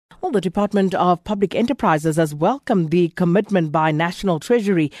Well, the Department of Public Enterprises has welcomed the commitment by National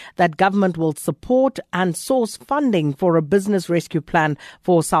Treasury that government will support and source funding for a business rescue plan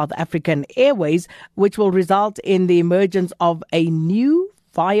for South African Airways, which will result in the emergence of a new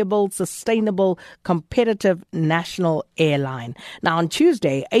viable, sustainable, competitive national airline. Now, on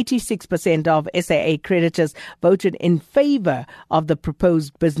Tuesday, 86% of SAA creditors voted in favour of the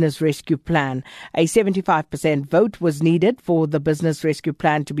proposed business rescue plan. A 75% vote was needed for the business rescue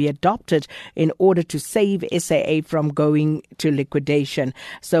plan to be adopted in order to save SAA from going to liquidation.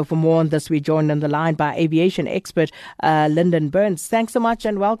 So for more on this, we're joined on the line by Aviation Expert Linden Birns. Thanks so much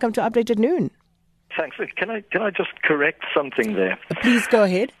and welcome to Updated Noon. Thanks. Can I just correct something there? Please go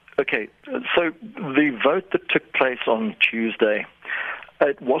ahead. Okay. So the vote that took place on Tuesday,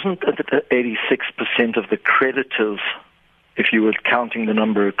 it wasn't that 86% of the creditors, if you were counting the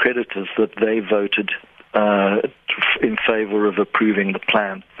number of creditors, that they voted in favor of approving the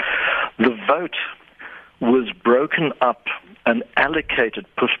plan. The vote was broken up and allocated,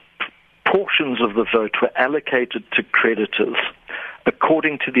 portions of the vote were allocated to creditors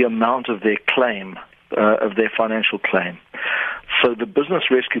according to the amount of their claim, of their financial claim. So the business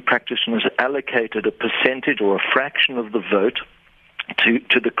rescue practitioners allocated a percentage or a fraction of the vote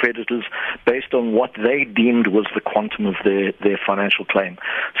to the creditors based on what they deemed was the quantum of their financial claim.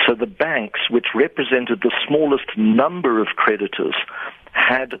 So the banks, which represented the smallest number of creditors,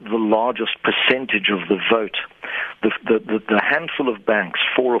 had the largest percentage of the vote. The handful of banks,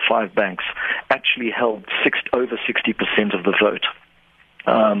 4 or 5 banks, actually held over 60% of the vote.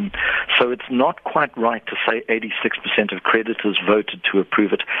 So it's not quite right to say 86% of creditors voted to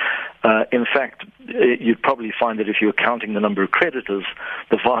approve it. In fact, you'd probably find that if you were counting the number of creditors,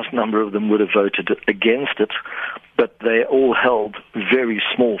 the vast number of them would have voted against it, but they all held very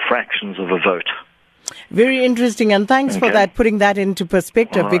small fractions of a vote. Very interesting, and thanks for that, putting that into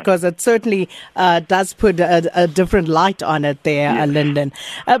perspective, because it certainly does put a different light on it there, yes. Linden.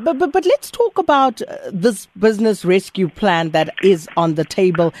 But let's talk about this business rescue plan that is on the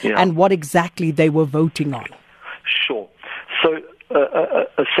table and what exactly they were voting on. Sure. So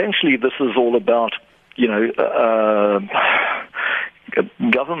essentially this is all about,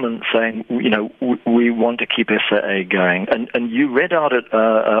 government saying, we want to keep SAA going. And you read out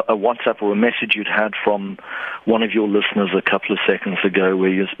a WhatsApp or a message you'd had from one of your listeners a couple of seconds ago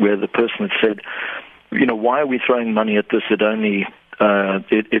where the person had said, why are we throwing money at this?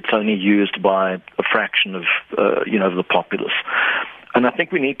 It's only used by a fraction of, the populace. And I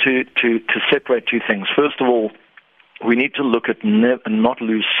think we need to separate two things. First of all, we need to look at and not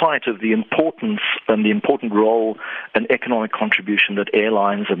lose sight of the importance and the important role and economic contribution that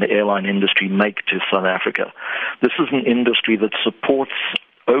airlines and the airline industry make to South Africa. This is an industry that supports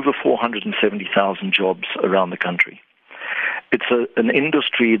over 470,000 jobs around the country. It's an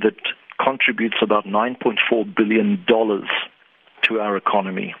industry that contributes about $9.4 billion to our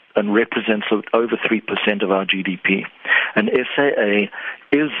economy and represents over 3% of our GDP. And SAA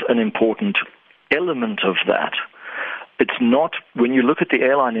is an important element of that. It's not, when you look at the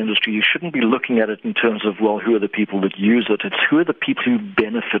airline industry, you shouldn't be looking at it in terms of, who are the people that use it? It's who are the people who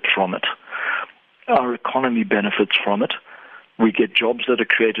benefit from it. Our economy benefits from it. We get jobs that are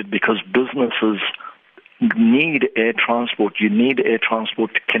created because businesses need air transport. You need air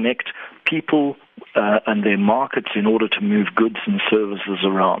transport to connect people and their markets in order to move goods and services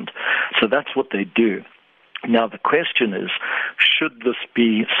around. So that's what they do. Now the question is, should this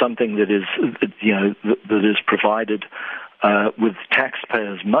be something that is, that is provided with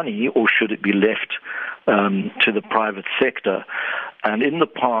taxpayers' money, or should it be left to the private sector? And in the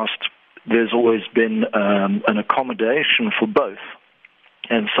past, there's always been an accommodation for both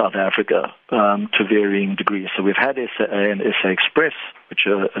in South Africa to varying degrees. So we've had SAA and SA Express, which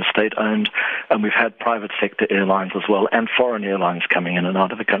are state-owned, and we've had private sector airlines as well, and foreign airlines coming in and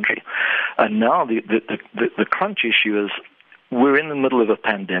out of the country. And now the crunch issue is we're in the middle of a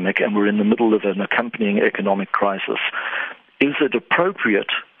pandemic and we're in the middle of an accompanying economic crisis. Is it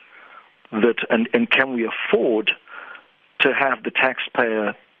appropriate that, and can we afford to have the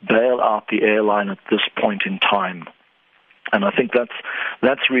taxpayer bail out the airline at this point in time? And I think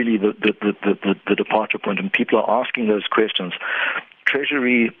that's really the departure point, and people are asking those questions.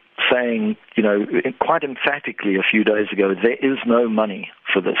 Treasury saying, quite emphatically a few days ago, there is no money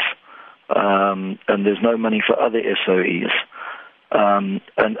for this, and there's no money for other SOEs. And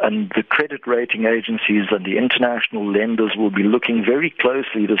the credit rating agencies and the international lenders will be looking very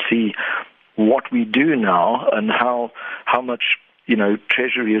closely to see what we do now and how much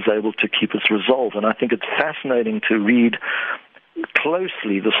Treasury is able to keep its resolve. And I think it's fascinating to read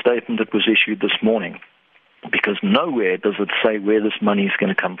closely the statement that was issued this morning. because nowhere does it say where this money is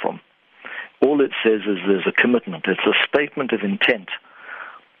going to come from. All it says is there's a commitment. It's a statement of intent.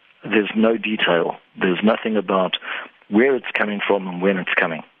 There's no detail. There's nothing about where it's coming from and when it's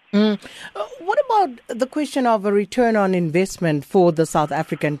coming. What about the question of a return on investment for the South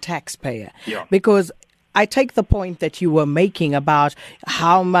African taxpayer? Yeah. Because I take the point that you were making about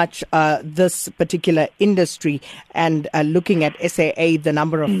how much this particular industry and looking at SAA, the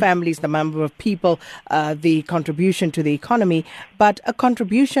number of families, the number of people, the contribution to the economy, but a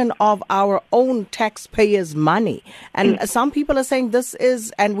contribution of our own taxpayers' money. And some people are saying this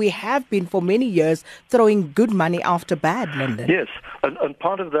is, and we have been for many years, throwing good money after bad, Linden. Yes, and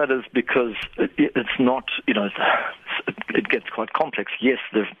part of that is because it's not, it gets quite complex. Yes,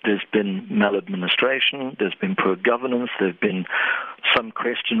 there's been maladministration, there's been poor governance, there have been some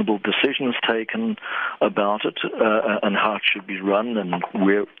questionable decisions taken about it and how it should be run and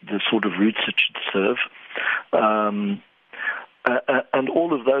where the sort of routes it should serve. And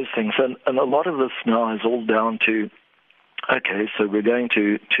all of those things. And a lot of this now is all down to, okay, so we're going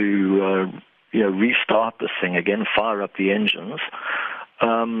to restart this thing again, fire up the engines.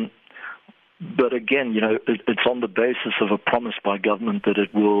 But again, it's on the basis of a promise by government that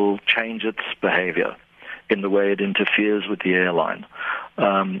it will change its behavior in the way it interferes with the airline.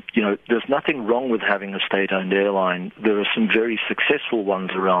 There's nothing wrong with having a state-owned airline. There are some very successful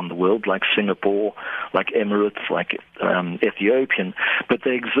ones around the world, like Singapore, like Emirates, like Ethiopian, but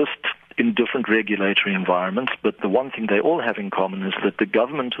they exist in different regulatory environments. But the one thing they all have in common is that the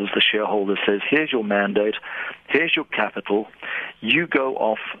government, as the shareholder, says, here's your mandate, here's your capital, you go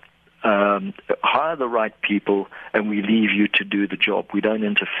off, hire the right people, and we leave you to do the job. We don't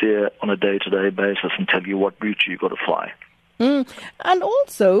interfere on a day-to-day basis and tell you what route you've got to fly. And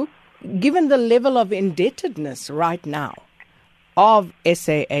also, given the level of indebtedness right now of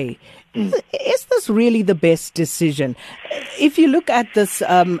SAA, is this really the best decision? If you look at this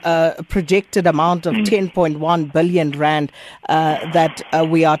projected amount of 10.1 billion rand that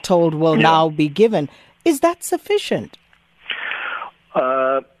we are told will now be given, is that sufficient?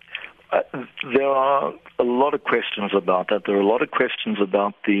 There are a lot of questions about that. There are a lot of questions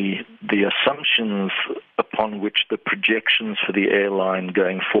about the assumptions upon which the projections for the airline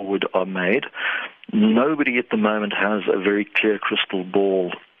going forward are made. Nobody at the moment has a very clear crystal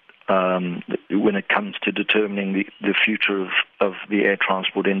ball when it comes to determining the future of the air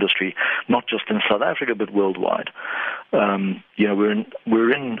transport industry, not just in South Africa but worldwide.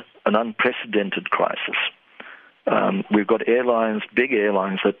 We're in an unprecedented crisis. We've got airlines, big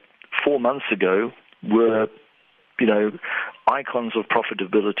airlines that 4 months ago were, icons of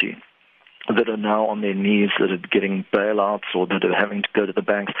profitability that are now on their knees, that are getting bailouts or that are having to go to the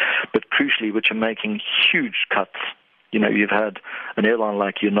banks, but crucially, which are making huge cuts. You've had an airline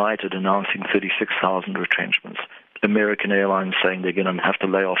like United announcing 36,000 retrenchments. American Airlines saying they're going to have to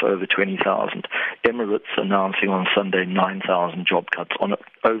lay off over 20,000. Emirates announcing on Sunday 9,000 job cuts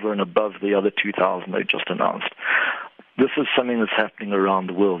over and above the other 2,000 they just announced. This is something that's happening around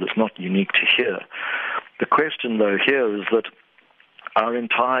the world. It's not unique to here. The question, though, here is that our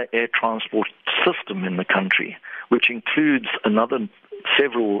entire air transport system in the country, which includes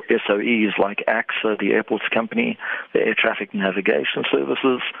several SOEs like AXA, the airports company, the Air Traffic Navigation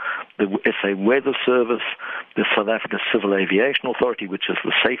Services, the SA Weather Service, the South Africa Civil Aviation Authority, which is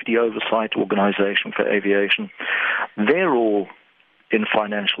the safety oversight organization for aviation, they're all in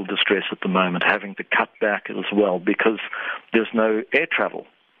financial distress at the moment, having to cut back as well because there's no air travel,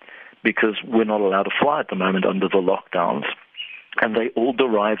 because we're not allowed to fly at the moment under the lockdowns. And they all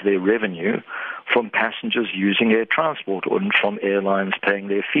derive their revenue from passengers using air transport or from airlines paying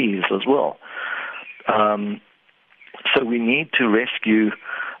their fees as well. So we need to rescue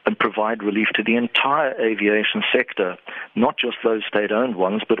and provide relief to the entire aviation sector, not just those state-owned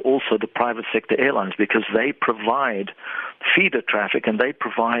ones, but also the private sector airlines, because they provide feeder traffic and they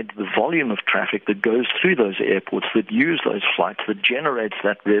provide the volume of traffic that goes through those airports, that use those flights, that generates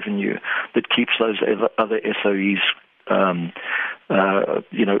that revenue, that keeps those other SOEs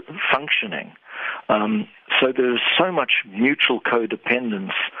functioning. So there's so much mutual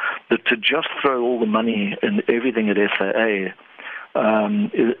codependence that to just throw all the money and everything at SAA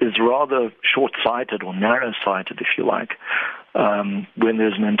is rather short-sighted or narrow-sighted, if you like, when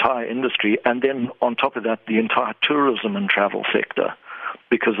there's an entire industry, and then on top of that, the entire tourism and travel sector,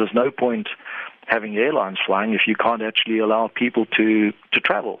 because there's no point having airlines flying if you can't actually allow people to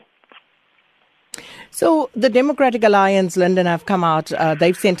travel. So the Democratic Alliance, Linden, have come out.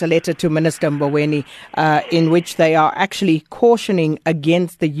 They've sent a letter to Minister Mboweni in which they are actually cautioning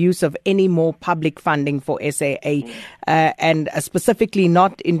against the use of any more public funding for SAA, and specifically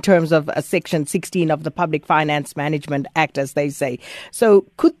not in terms of Section 16 of the Public Finance Management Act, as they say. So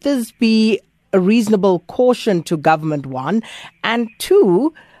could this be a reasonable caution to government, one? And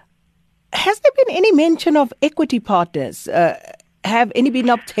two, has there been any mention of equity partners? Have any been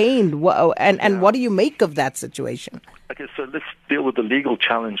obtained? And what do you make of that situation? Okay, so let's deal with the legal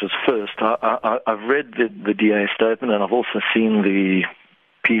challenges first. I've read the DA statement, and I've also seen the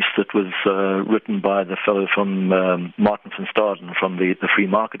piece that was written by the fellow from Martin van Staden from the Free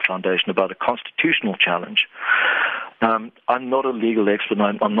Market Foundation about a constitutional challenge. I'm not a legal expert.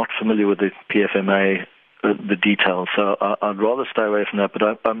 I'm not familiar with the PFMA, the details, so I'd rather stay away from that.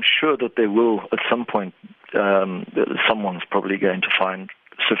 But I'm sure that there will, at some point, someone's probably going to find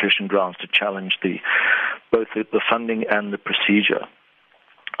sufficient grounds to challenge both the funding and the procedure.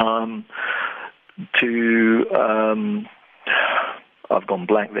 I've gone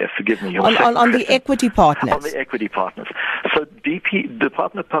blank there. Forgive me. On the equity partners. On the equity partners. So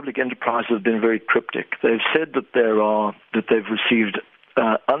Department of Public Enterprise has been very cryptic. They've said that they've received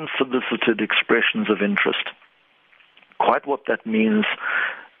unsolicited expressions of interest. Quite what that means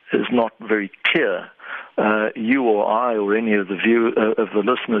is not very clear. You or I or any of the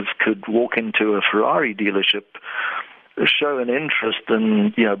listeners could walk into a Ferrari dealership, show an interest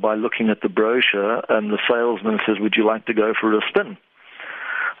in, by looking at the brochure, and the salesman says, "Would you like to go for a spin?"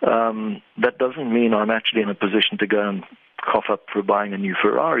 That doesn't mean I'm actually in a position to go and cough up for buying a new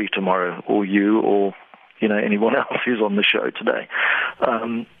Ferrari tomorrow, or you, or anyone else who's on the show today.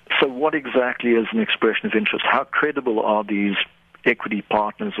 So what exactly is an expression of interest? How credible are these equity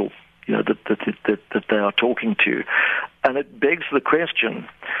partners or that they are talking to? And it begs the question,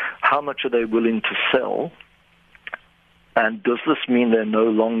 how much are they willing to sell? And does this mean they're no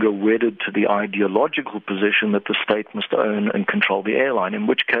longer wedded to the ideological position that the state must own and control the airline? In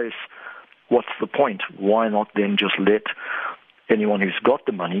which case, what's the point? Why not then just let anyone who's got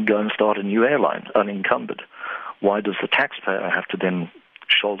the money go and start a new airline unencumbered? Why does the taxpayer have to then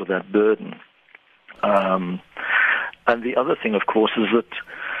shoulder that burden? And the other thing, of course, is that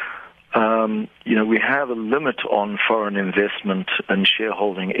we have a limit on foreign investment and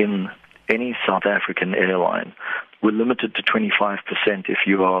shareholding in any South African airline. We're limited to 25% if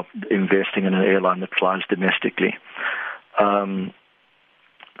you are investing in an airline that flies domestically. So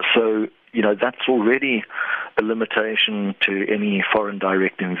that's already a limitation to any foreign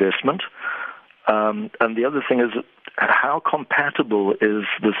direct investment. And the other thing is, how compatible is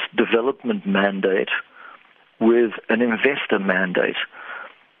this development mandate with an investor mandate?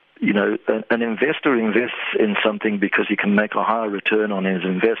 An investor invests in something because he can make a higher return on his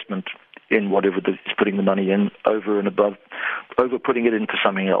investment in whatever he's putting the money in, over and above, over putting it into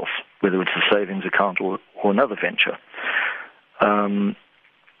something else, whether it's a savings account or another venture.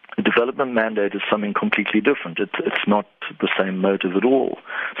 The development mandate is something completely different. It's not the same motive at all.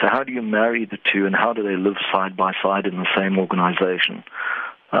 So how do you marry the two, and how do they live side by side in the same organization?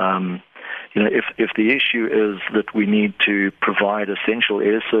 If the issue is that we need to provide essential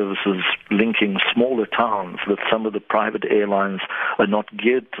air services linking smaller towns that some of the private airlines are not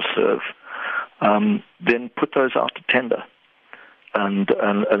geared to serve, then put those out to tender and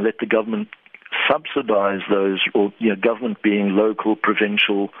let the government subsidize those, or government being local,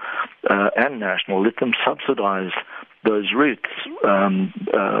 provincial, and national, let them subsidize those routes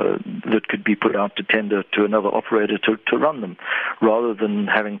that could be put out to tender to another operator to run them, rather than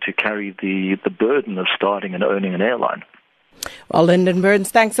having to carry the burden of starting and owning an airline. Well, Linden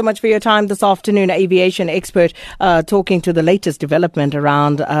Birns, thanks so much for your time this afternoon. Aviation Expert, talking to the latest development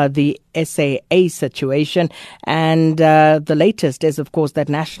around the SAA situation. And the latest is, of course, that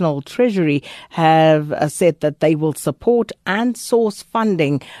National Treasury have said that they will support and source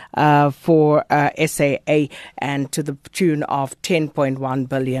funding for SAA, and to the tune of 10.1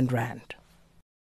 billion rand.